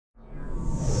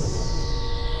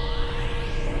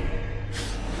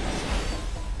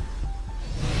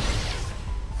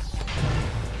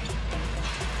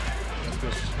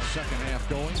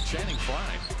going. Channing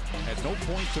Frye had no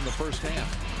points in the first half.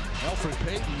 Elfrid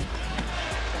Payton,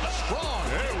 strong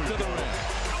to the rim.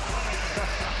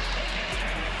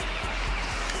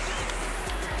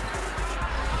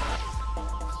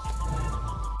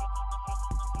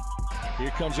 Here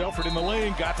comes Elfrid in the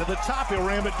lane, got to the top, he'll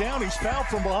ram it down, he's fouled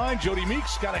from behind. Jody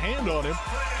Meeks got a hand on him.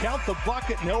 Count the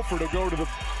bucket, and Elfrid will go to the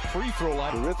free throw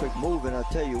line. Terrific move, and I'll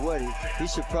tell you what, he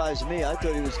surprised me. I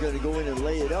thought he was going to go in and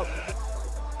lay it up.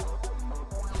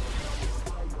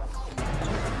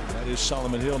 That is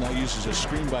Solomon Hill, now uses a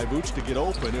screen by Boots to get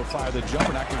open. He'll fire the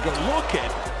jumper, not going to go. Look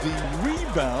at the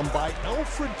rebound by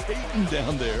Elfrid Payton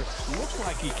down there. Looked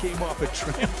like he came off a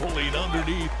trampoline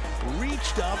underneath,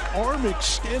 reached up, arm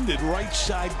extended, right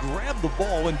side, grabbed the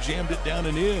ball and jammed it down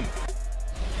and in.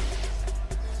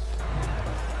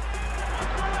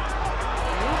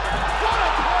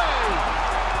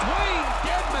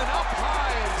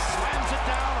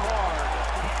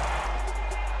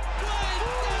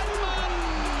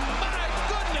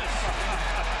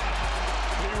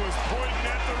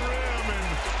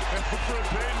 Elfrid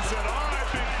Payton said, all right,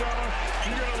 big fella,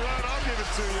 you got to run, I'll give it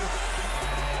to you.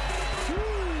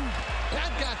 Woo.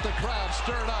 That got the crowd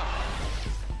stirred up.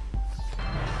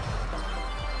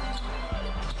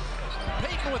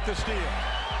 Payton with the steal.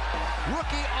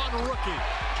 Rookie on rookie.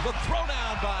 The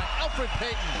throwdown by Elfrid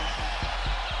Payton.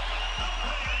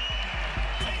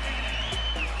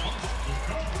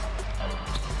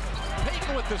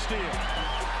 Payton with the steal.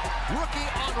 Rookie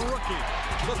on rookie.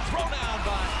 The throwdown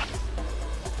by...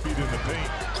 Feet in the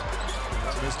paint.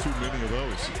 Missed too many of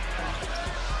those.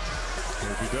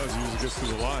 And if he does, he usually gets to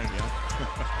the line,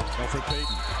 yeah. Elfrid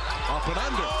Payton. Up and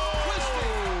under.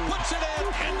 Twisting. Puts it in.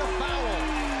 And the foul.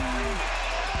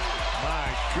 My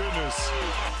goodness.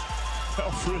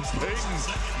 Elfrid Payton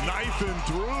knifing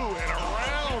through and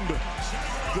around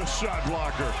the shot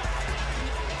blocker.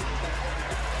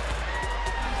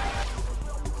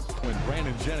 When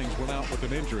Brandon Jennings went out with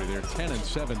an injury, they're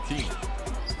 10-17.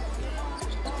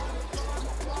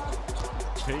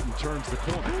 Payton turns the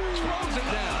corner, throws it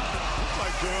down. Looks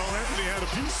like Joel Anthony had a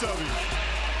piece of him.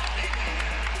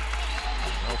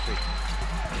 Elfrid,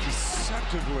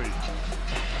 deceptively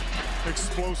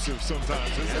explosive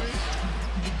sometimes, isn't he?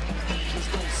 Just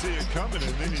don't see it coming,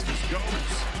 and then he just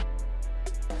goes.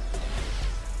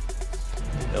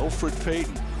 Elfrid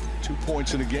Payton, 2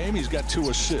 points in the game. He's got 2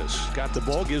 assists. Got the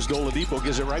ball, gives to Oladipo,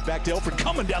 gives it right back to Elfrid.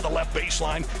 Coming down the left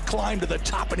baseline, climbed to the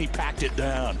top, and he packed it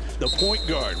down. The point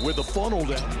guard with the funnel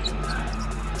down.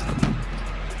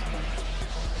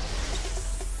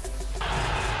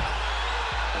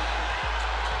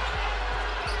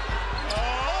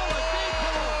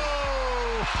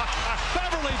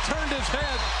 Beverly turned his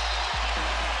head.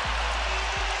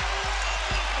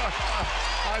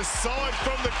 I saw it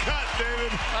from the cut,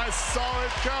 David. I saw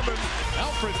it coming.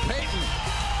 Elfrid Payton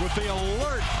with the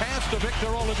alert pass to Victor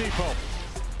Oladipo.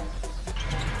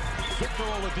 Victor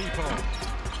Oladipo.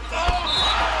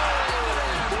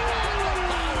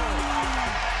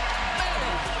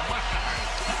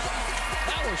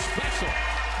 That was special.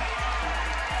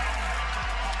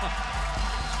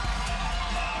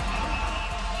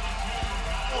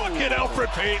 Look at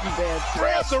Elfrid Payton.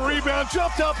 Grabbed the rebound,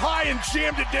 jumped up high, and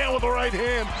jammed it down with the right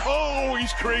hand. Oh,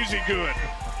 he's crazy good.